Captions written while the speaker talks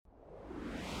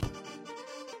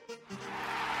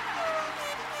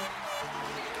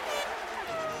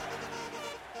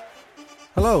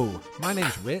Hello, my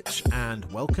name's Rich and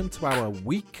welcome to our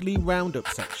weekly roundup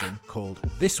section called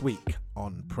This Week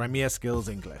on Premier Skills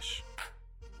English.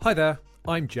 Hi there,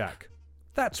 I'm Jack.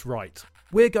 That's right,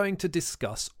 we're going to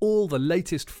discuss all the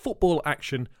latest football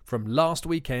action from last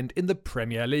weekend in the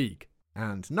Premier League.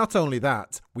 And not only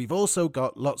that, we've also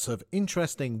got lots of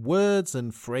interesting words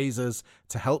and phrases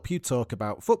to help you talk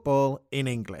about football in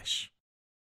English.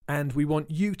 And we want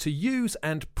you to use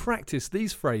and practice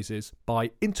these phrases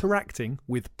by interacting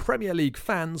with Premier League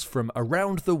fans from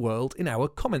around the world in our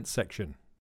comments section.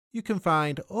 You can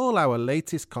find all our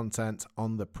latest content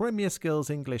on the Premier Skills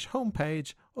English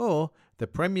homepage or the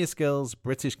Premier Skills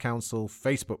British Council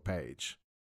Facebook page.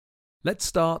 Let's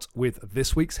start with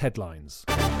this week's headlines.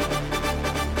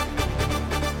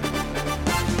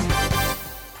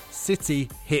 City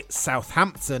hit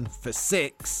Southampton for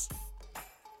 6.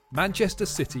 Manchester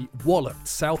City walloped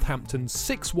Southampton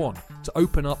 6-1 to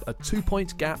open up a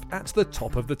 2-point gap at the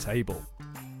top of the table.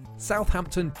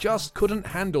 Southampton just couldn't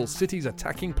handle City's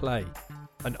attacking play.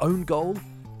 An own goal,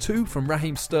 2 from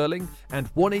Raheem Sterling and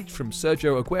 1 each from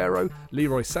Sergio Aguero,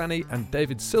 Leroy Sané and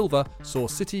David Silva saw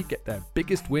City get their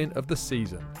biggest win of the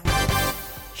season.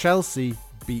 Chelsea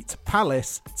beat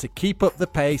Palace to keep up the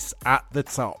pace at the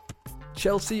top.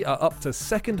 Chelsea are up to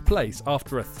second place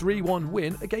after a 3-1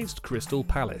 win against Crystal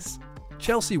Palace.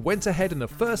 Chelsea went ahead in the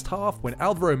first half when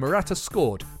Alvaro Morata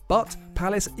scored, but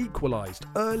Palace equalised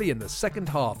early in the second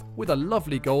half with a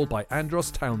lovely goal by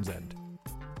Andros Townsend.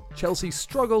 Chelsea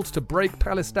struggled to break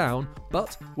Palace down,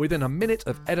 but within a minute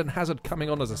of Eden Hazard coming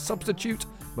on as a substitute,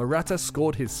 Morata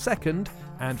scored his second,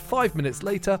 and 5 minutes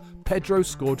later, Pedro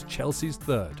scored Chelsea's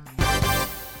third.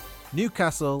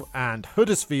 Newcastle and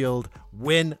Huddersfield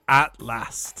win at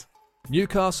last.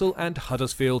 Newcastle and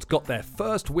Huddersfield got their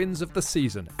first wins of the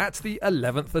season at the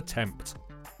 11th attempt.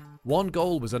 1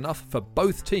 goal was enough for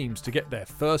both teams to get their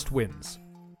first wins.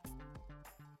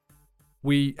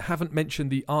 We haven't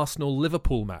mentioned the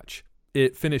Arsenal-Liverpool match.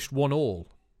 It finished 1-1.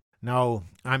 No,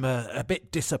 I'm a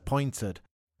bit disappointed.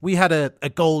 We had a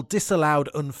goal disallowed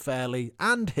unfairly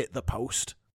and hit the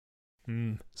post.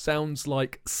 Sounds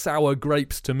like sour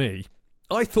grapes to me.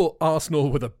 I thought Arsenal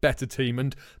were the better team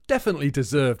and definitely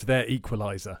deserved their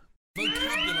equaliser.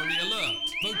 Vocabulary alert!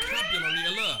 Vocabulary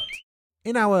alert!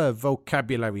 In our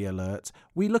vocabulary alert,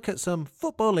 we look at some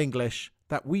football English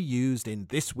that we used in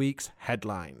this week's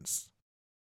headlines.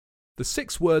 The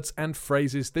 6 words and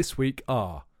phrases this week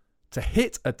are: to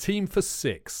hit a team for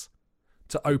 6,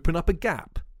 to open up a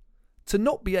gap, to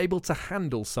not be able to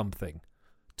handle something,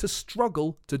 to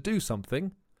struggle to do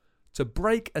something, to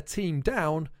break a team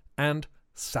down, and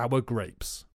sour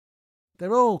grapes.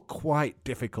 They're all quite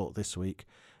difficult this week.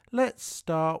 Let's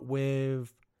start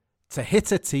with to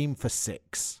hit a team for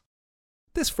 6.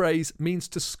 This phrase means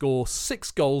to score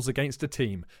 6 goals against a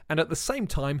team and at the same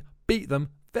time beat them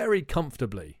very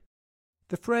comfortably.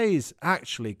 The phrase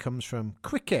actually comes from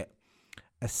cricket.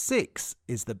 A 6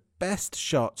 is the best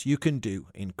shot you can do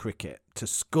in cricket to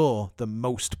score the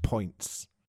most points.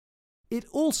 It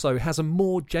also has a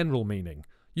more general meaning.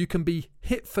 You can be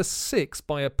hit for 6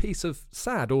 by a piece of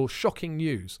sad or shocking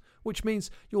news, which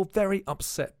means you're very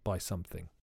upset by something.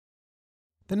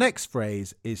 The next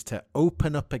phrase is to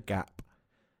open up a gap.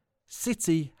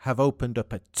 City have opened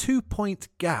up a 2-point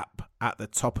gap at the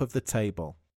top of the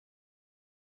table.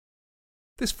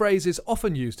 This phrase is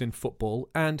often used in football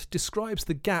and describes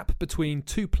the gap between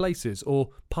 2 places or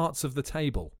parts of the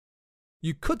table.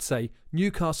 You could say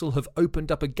Newcastle have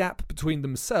opened up a gap between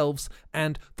themselves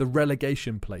and the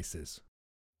relegation places.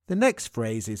 The next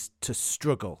phrase is to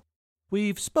struggle.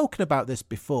 We've spoken about this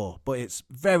before, but it's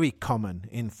very common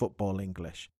in football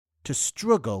English. To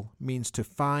struggle means to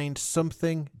find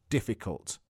something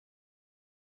difficult.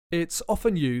 It's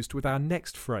often used with our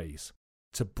next phrase,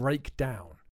 to break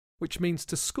down, which means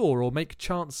to score or make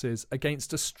chances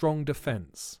against a strong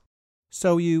defence.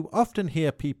 So you often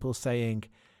hear people saying,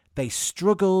 they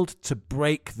struggled to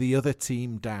break the other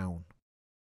team down.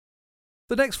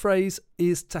 The next phrase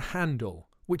is to handle,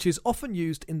 which is often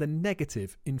used in the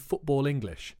negative in football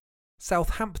English.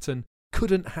 Southampton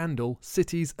couldn't handle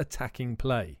City's attacking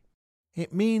play.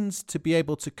 It means to be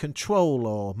able to control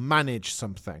or manage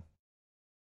something.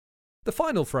 The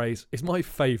final phrase is my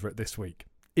favourite this week.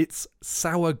 It's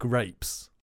sour grapes.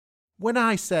 When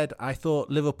I said I thought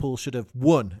Liverpool should have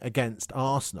won against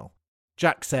Arsenal,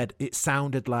 Jack said it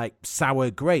sounded like sour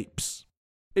grapes.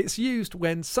 It's used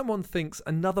when someone thinks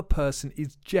another person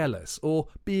is jealous or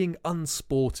being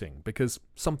unsporting because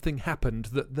something happened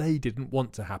that they didn't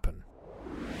want to happen.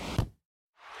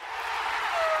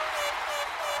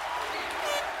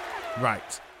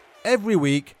 Right. Every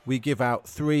week we give out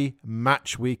 3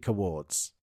 Match Week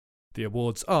awards. The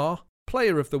awards are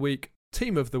Player of the Week,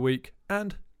 Team of the Week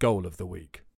and Goal of the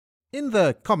Week. In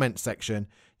the comment section,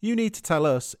 you need to tell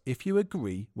us if you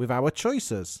agree with our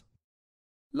choices.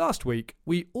 Last week,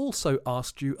 we also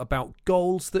asked you about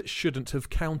goals that shouldn't have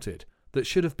counted, that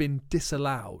should have been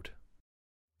disallowed.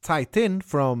 Tai Tin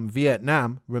from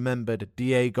Vietnam remembered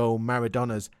Diego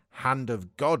Maradona's Hand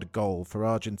of God goal for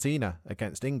Argentina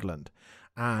against England,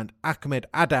 and Ahmed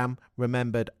Adam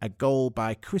remembered a goal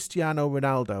by Cristiano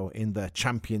Ronaldo in the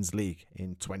Champions League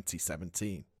in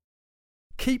 2017.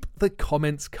 Keep the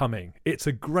comments coming. It's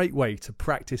a great way to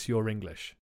practice your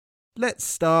English. Let's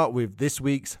start with this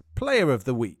week's Player of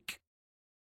the Week.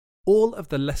 All of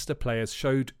the Leicester players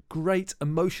showed great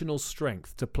emotional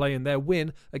strength to play in their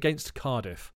win against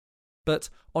Cardiff. But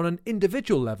on an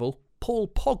individual level, Paul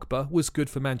Pogba was good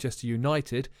for Manchester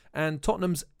United and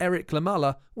Tottenham's Eric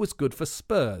Lamela was good for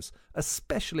Spurs,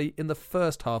 especially in the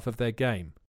first half of their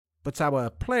game. But our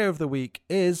Player of the Week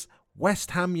is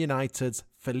West Ham United's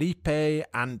Felipe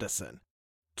Anderson.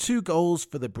 2 goals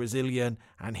for the Brazilian,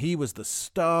 and he was the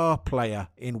star player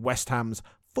in West Ham's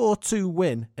 4-2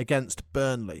 win against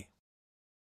Burnley.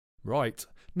 Right,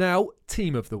 now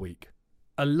Team of the Week.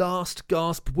 A last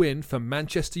gasp win for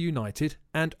Manchester United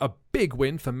and a big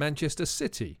win for Manchester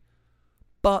City.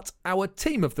 But our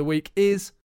Team of the Week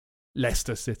is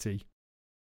Leicester City.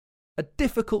 A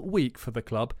difficult week for the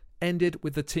club ended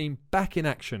with the team back in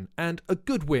action and a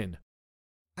good win.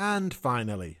 And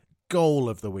finally, Goal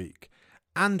of the Week.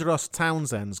 Andros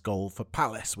Townsend's goal for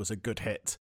Palace was a good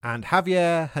hit, and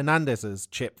Javier Hernandez's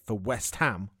chip for West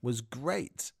Ham was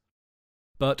great.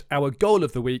 But our Goal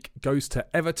of the Week goes to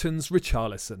Everton's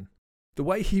Richarlison. The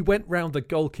way he went round the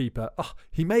goalkeeper,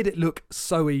 he made it look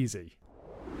so easy.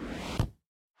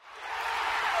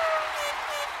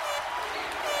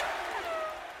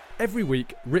 Every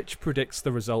week, Rich predicts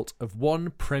the result of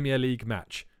one Premier League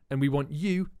match, and we want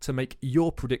you to make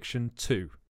your prediction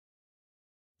too.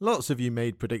 Lots of you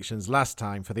made predictions last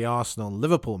time for the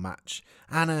Arsenal-Liverpool match,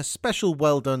 and a special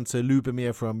well done to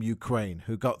Lubomir from Ukraine,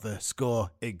 who got the score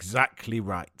exactly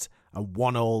right, a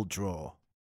 1-1 draw.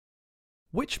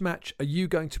 Which match are you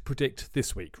going to predict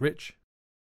this week, Rich?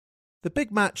 The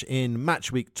big match in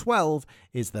match week 12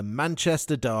 is the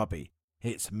Manchester Derby.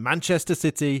 It's Manchester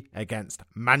City against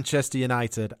Manchester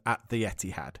United at the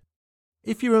Etihad.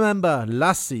 If you remember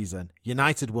last season,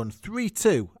 United won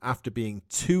 3-2 after being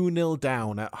 2-0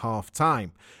 down at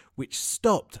half-time, which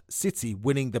stopped City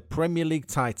winning the Premier League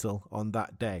title on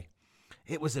that day.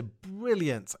 It was a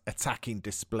brilliant attacking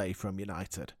display from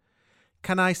United.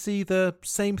 Can I see the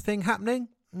same thing happening?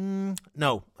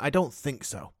 No, I don't think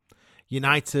so.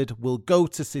 United will go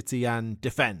to City and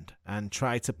defend and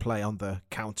try to play on the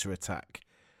counter-attack.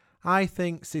 I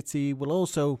think City will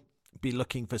also be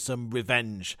looking for some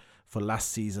revenge for last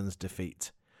season's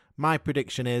defeat. My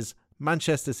prediction is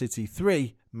Manchester City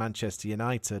 3, Manchester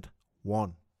United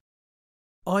 1.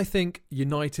 I think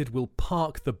United will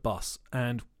park the bus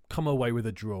and come away with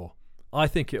a draw. I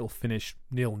think it'll finish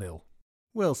 0-0.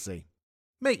 We'll see.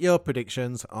 Make your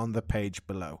predictions on the page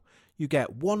below. You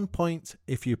get 1 point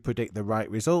if you predict the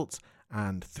right result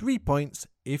and 3 points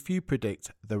if you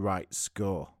predict the right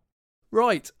score.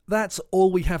 Right, that's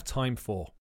all we have time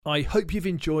for. I hope you've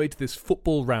enjoyed this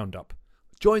football roundup.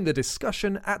 Join the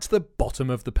discussion at the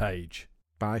bottom of the page.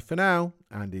 Bye for now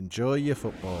and enjoy your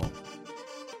football.